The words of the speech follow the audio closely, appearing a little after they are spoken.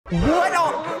What?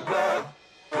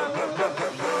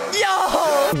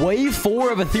 Yo! Wave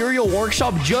 4 of Ethereal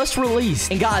Workshop just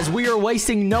released. And guys, we are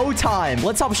wasting no time.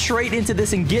 Let's hop straight into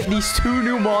this and get these 2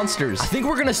 new monsters. I think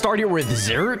we're gonna start here with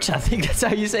Zert. I think that's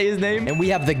how you say his name. And we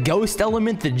have the ghost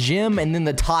element, the gem, and then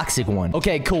the toxic one.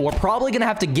 Okay, cool. We're probably gonna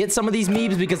have to get some of these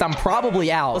memes because I'm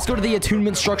probably out. Let's go to the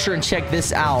attunement structure and check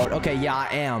this out. Okay, yeah,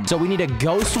 I am. So we need a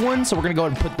ghost one. So we're gonna go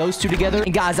ahead and put those 2 together.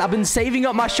 And guys, I've been saving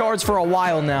up my shards for a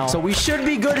while now. So we should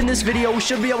be good in this video. We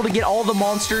should be able to get all the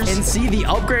monsters and see the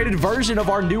upgraded version of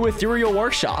our new Ethereal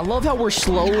Workshop. I love how we're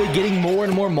slowly getting more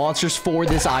and more monsters for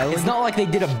this island. It's not like they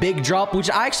did a big drop,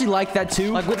 which I actually like that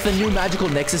too. Like with the new Magical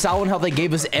Nexus Island, how they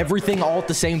gave us everything all at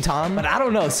the same time. But I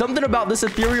don't know, something about this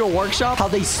Ethereal Workshop, how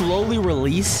they slowly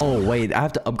release. Oh wait, I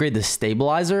have to upgrade the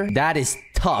stabilizer. That is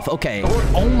tough. Okay.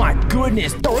 Oh my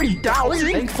goodness,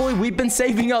 $30. Thankfully, we've been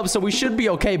saving up, so we should be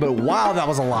okay. But wow, that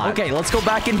was a lot. Okay, let's go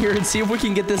back in here and see if we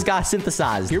can get this guy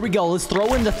synthesized. Here we go. Let's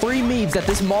throw in the 3 memes that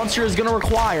this monster is gonna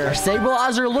require. Our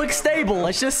stabilizer looks stable.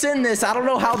 Let's just send this. I don't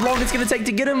know how long it's gonna take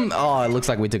to get him. Oh, it looks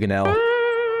like we took an L.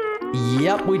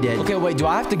 Yep, we did. Okay, wait, do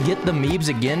I have to get the memes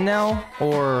again now?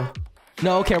 Or...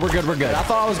 No, okay, we're good, we're good. I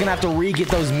thought I was gonna have to re-get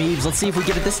those memes. Let's see if we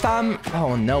get it this time.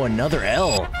 Oh no, another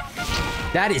L.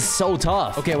 That is so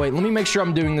tough. Okay, wait, let me make sure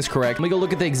I'm doing this correct. Let me go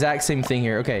look at the exact same thing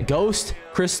here. Okay, ghost,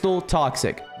 crystal,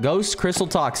 toxic. Ghost, crystal,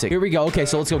 toxic. Here we go. Okay,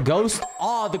 so let's go ghost.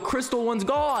 Oh, the crystal one's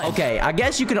gone. Okay, I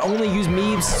guess you can only use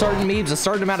certain memes a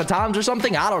certain amount of times or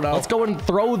something. I don't know. Let's go and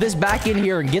throw this back in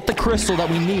here and get the crystal that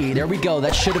we need. There we go.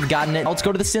 That should have gotten it. Let's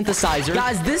go to the synthesizer.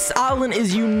 Guys, this island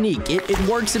is unique. It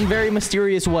works in very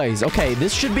mysterious ways. Okay,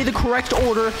 this should be the correct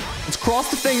order. Let's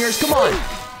cross the fingers. Come on.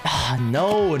 Ah,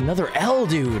 no, another L,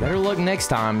 dude. Better luck next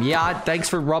time. Yeah, thanks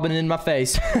for rubbing it in my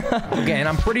face. Okay, and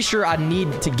I'm pretty sure I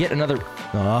need to get another...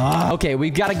 Okay,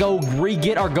 we've got to go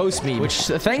re-get our ghost meme, which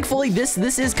thankfully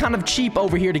this is kind of cheap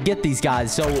over here to get these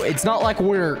guys. So it's not like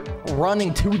we're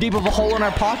running too deep of a hole in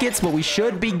our pockets, but we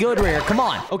should be good rare. Come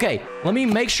on. Okay, let me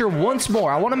make sure once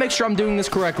more. I want to make sure I'm doing this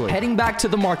correctly. Heading back to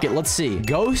the market. Let's see.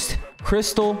 Ghost,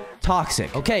 crystal,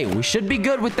 toxic. Okay, we should be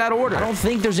good with that order. I don't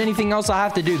think there's anything else I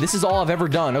have to do. This is all I've ever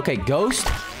done. Okay, ghost,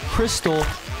 crystal,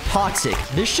 toxic.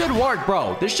 This should work,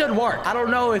 bro. This should work. I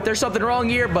don't know if there's something wrong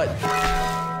here, but...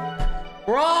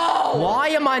 Bro! Why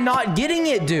am I not getting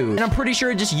it, dude? And I'm pretty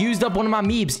sure it just used up one of my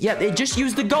memes. Yeah, it just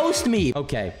used the ghost meme.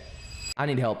 Okay, I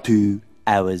need help. 2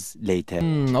 hours later.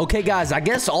 Okay, guys, I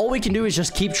guess all we can do is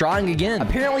just keep trying again.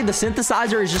 Apparently, the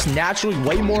synthesizer is just naturally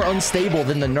way more unstable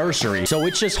than the nursery. So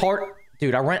it's just hard...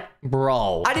 Dude,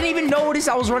 Bro, I didn't even notice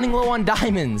I was running low on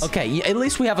diamonds. Okay, at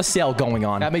least we have a sale going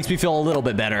on. That makes me feel a little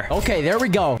bit better. Okay, there we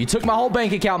go. You took my whole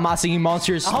bank account, my singing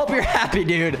monsters. I hope you're happy,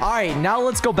 dude. All right, now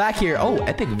let's go back here. Oh,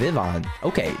 epic Vivon.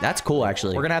 Okay, that's cool,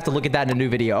 actually. We're gonna have to look at that in a new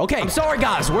video. Okay, I'm sorry,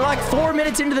 guys. We're like 4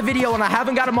 minutes into the video, and I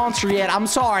haven't got a monster yet. I'm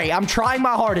sorry. I'm trying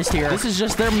my hardest here. This is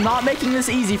just them not making this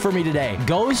easy for me today.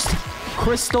 Ghost,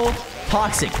 crystal,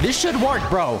 toxic. This should work,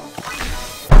 bro.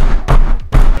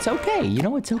 It's okay. You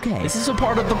know, it's okay. This is a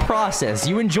part of the process.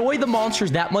 You enjoy the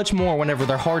monsters that much more whenever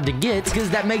they're hard to get because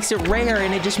that makes it rare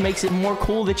and it just makes it more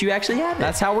cool that you actually have it.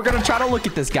 That's how we're going to try to look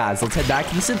at this, guys. Let's head back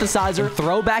to the synthesizer,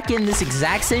 throw back in this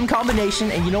exact same combination.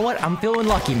 And you know what? I'm feeling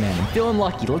lucky, man. I'm feeling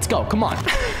lucky. Let's go. Come on.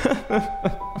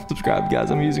 Subscribe,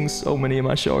 guys. I'm using so many of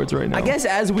my shards right now. I guess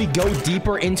as we go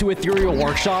deeper into Ethereal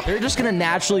Workshop, they're just going to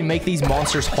naturally make these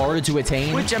monsters harder to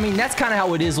attain, which, I mean, that's kind of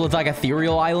how it is with like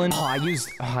Ethereal Island. Oh,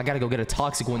 I got to go get a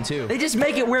toxic one too. They just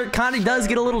make it where it kind of does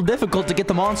get a little difficult to get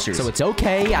the monsters. So it's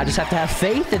okay. I just have to have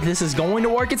faith that this is going to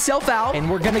work itself out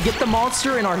and we're going to get the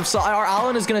monster and our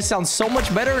island is going to sound so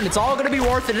much better and it's all going to be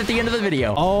worth it at the end of the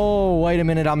video. Oh, wait a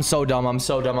minute. I'm so dumb. I'm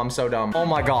so dumb. I'm so dumb. Oh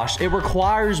my gosh. It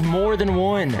requires more than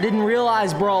one. I didn't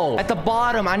realize, bro. At the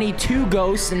bottom, I need 2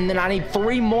 ghosts and then I need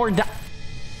 3 more.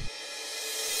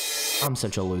 I'm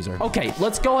such a loser. Okay,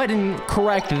 let's go ahead and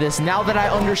correct this now that I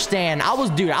understand. I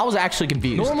was actually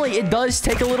confused. Normally, it does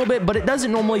take a little bit, but it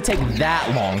doesn't normally take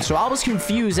that long. So I was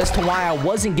confused as to why I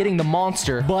wasn't getting the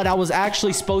monster, but I was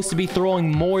actually supposed to be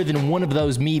throwing more than one of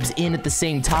those memes in at the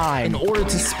same time in order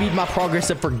to speed my progress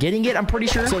up for getting it, I'm pretty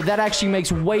sure. So that actually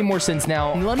makes way more sense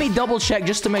now. And let me double check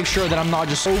just to make sure that I'm not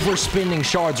just overspending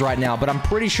shards right now, but I'm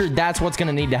pretty sure that's what's going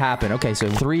to need to happen. Okay, so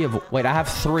wait, I have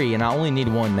 3 and I only need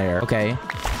 1 there. Okay,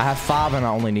 I have 5 and I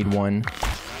only need 1.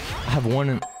 I have 1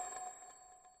 and...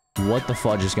 What the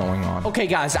fudge is going on? Okay,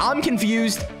 guys, I'm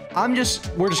confused.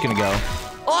 We're just gonna go.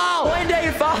 Oh, 1 day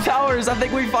and 5 hours. I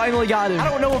think we finally got him. I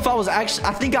don't know if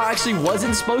I think I actually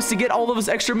wasn't supposed to get all of those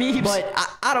extra memes, but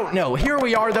I don't know. Here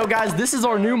we are, though, guys. This is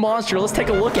our new monster. Let's take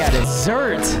a look at it.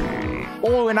 Zert.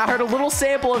 Oh, and I heard a little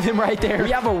sample of him right there. We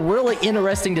have a really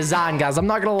interesting design, guys. I'm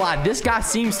not gonna lie. This guy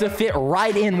seems to fit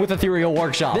right in with Ethereal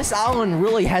Workshop. This island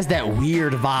really has that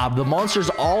weird vibe. The monsters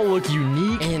all look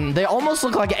unique, and they almost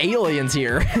look like aliens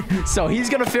here. So he's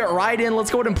gonna fit right in.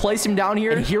 Let's go ahead and place him down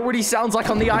here and hear what he sounds like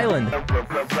on the island.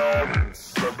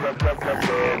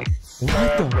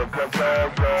 What the?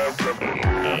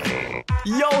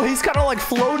 Yo, he's kind of like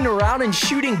floating around and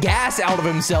shooting gas out of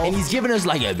himself. And he's giving us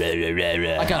like a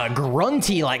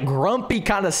grunty, like grumpy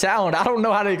kind of sound. I don't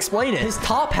know how to explain it. His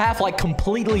top half like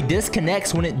completely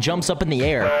disconnects when it jumps up in the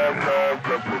air.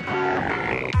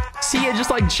 See, it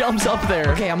just like jumps up there.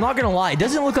 Okay, I'm not gonna lie. It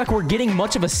doesn't look like we're getting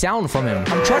much of a sound from him.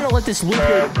 I'm trying to let this loop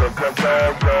here.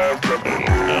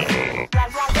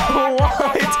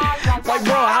 What? Like,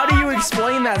 bro, how do you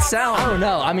explain that sound? I don't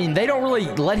know. I mean, they don't really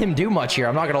let him do much here.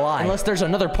 I'm not gonna lie. Unless there's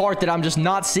another part that I'm just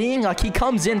not seeing. Like, he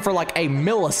comes in for like a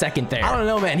millisecond there. I don't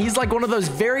know, man. He's like one of those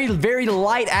very, very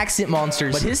light accent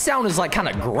monsters. But his sound is like kind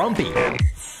of grumpy.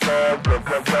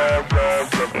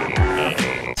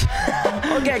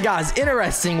 Okay, guys,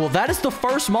 interesting. Well, that is the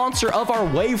first monster of our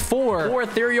wave 4 for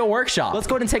Ethereal Workshop. Let's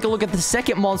go ahead and take a look at the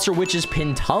second monster, which is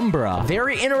Pentumbra.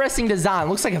 Very interesting design.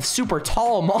 Looks like a super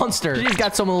tall monster. He's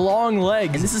got some long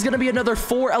legs. And this is going to be another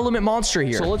 4-element monster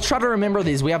here. So let's try to remember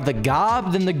these. We have the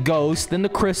Gob, then the Ghost, then the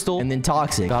Crystal, and then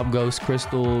Toxic. Gob, Ghost,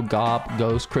 Crystal, Gob,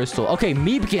 Ghost, Crystal. Okay,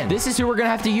 Meepkin. This is who we're going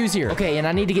to have to use here. Okay, and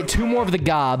I need to get 2 more of the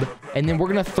Gob, and then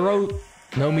we're going to throw...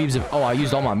 No meebs of... Oh, I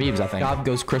used all my meebs, I think. Gob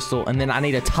goes Crystal, and then I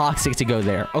need a Toxic to go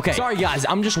there. Okay. Sorry, guys.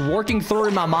 I'm just working through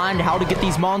in my mind how to get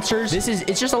these monsters.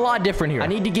 It's just a lot different here. I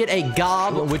need to get a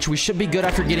Gob, which we should be good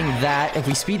after getting that. If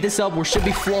we speed this up, we should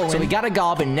be flowing. So we got a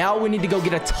Gob, and now we need to go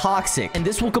get a Toxic. And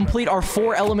this will complete our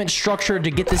 4-element structure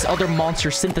to get this other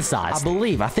monster synthesized.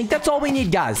 I think that's all we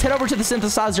need, guys. Head over to the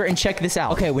synthesizer and check this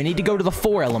out. Okay, we need to go to the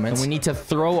 4 elements. And we need to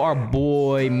throw our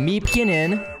boy Meepkin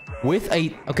in. With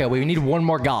a... Okay, we need 1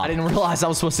 more God. I didn't realize I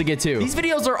was supposed to get 2. These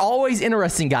videos are always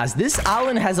interesting, guys. This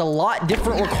island has a lot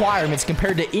different requirements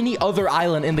compared to any other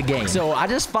island in the game. So I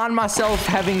just find myself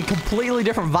having a completely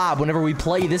different vibe whenever we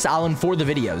play this island for the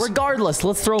videos. Regardless,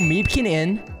 let's throw Meepkin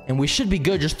in. And we should be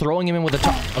good just throwing him in with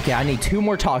a... Okay, I need 2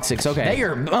 more Toxics. Okay. They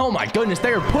are... Oh, my goodness.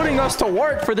 They are putting us to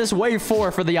work for this wave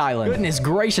 4 for the island. Goodness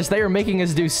gracious. They are making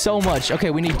us do so much. Okay,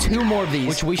 we need 2 more of these,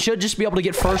 which we should just be able to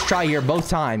get first try here both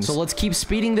times. So let's keep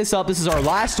speeding this up. This is our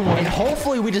last one. And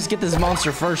hopefully we just get this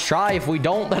monster first try. If we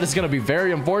don't, that is going to be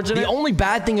very unfortunate. The only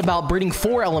bad thing about breeding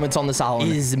 4 elements on this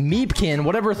island is Meepkin,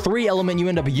 whatever 3 element you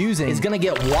end up using, is going to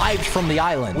get wiped from the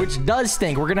island, which does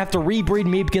stink. We're going to have to rebreed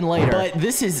Meepkin later. But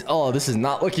this is... Oh, this is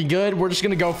not looking good. We're just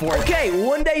gonna go for it. Okay,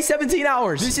 1 day, 17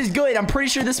 hours. This is good. I'm pretty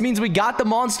sure this means we got the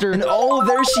monster. And oh,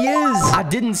 there she is. I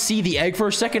didn't see the egg for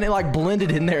a second. It like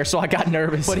blended in there, so I got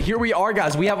nervous. But here we are,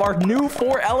 guys. We have our new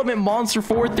 4-element monster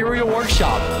for Ethereal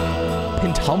Workshop.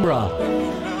 Pentumbra.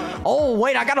 Oh,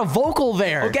 wait, I got a vocal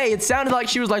there. Okay, it sounded like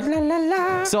she was like, la, la,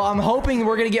 la. So I'm hoping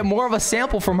we're going to get more of a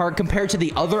sample from her compared to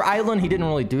the other island. He didn't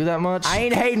really do that much. I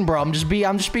ain't hating, bro. I'm just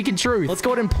speaking truth. Let's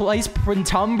go ahead and place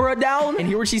Pentumbra down and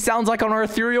hear what she sounds like on our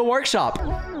Ethereal Workshop.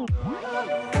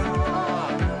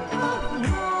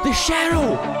 The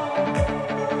shadow.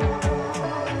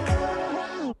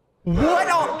 What?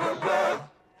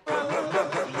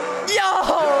 Yo.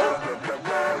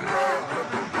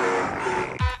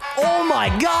 Oh my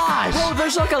gosh! Bro,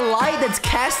 there's like a light that's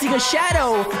casting a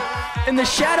shadow, and the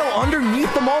shadow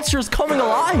underneath the monster is coming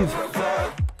alive.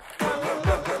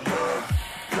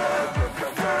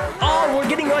 Oh, we're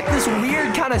getting like this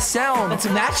weird kind of sound that's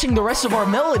matching the rest of our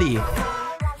melody.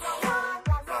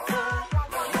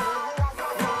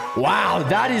 Wow,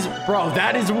 that is, bro,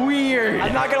 that is weird.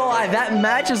 I'm not gonna lie, that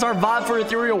matches our vibe for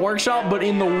Ethereal Workshop, but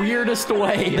in the weirdest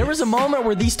way. There was a moment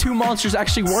where these 2 monsters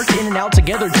actually worked in and out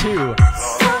together too.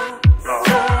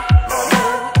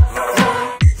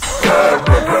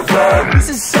 This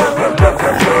is so...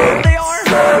 They are...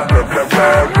 They're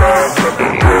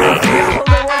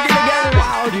working together.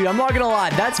 Wow, dude, I'm not gonna lie,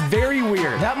 that's very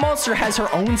weird. That monster has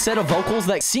her own set of vocals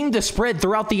that seem to spread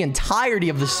throughout the entirety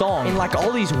of the song in like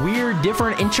all these weird,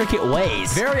 different, intricate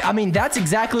ways. I mean, that's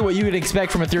exactly what you would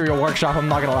expect from Ethereal Workshop, I'm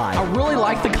not gonna lie. I really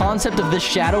like the concept of this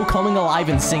shadow coming alive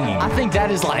and singing. I think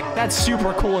that is like, that's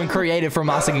super cool and creative for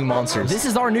my singing monsters. This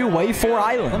is our new Wave 4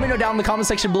 island. Let me know down in the comment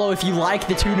section below if you like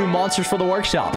the 2 new monsters for the workshop.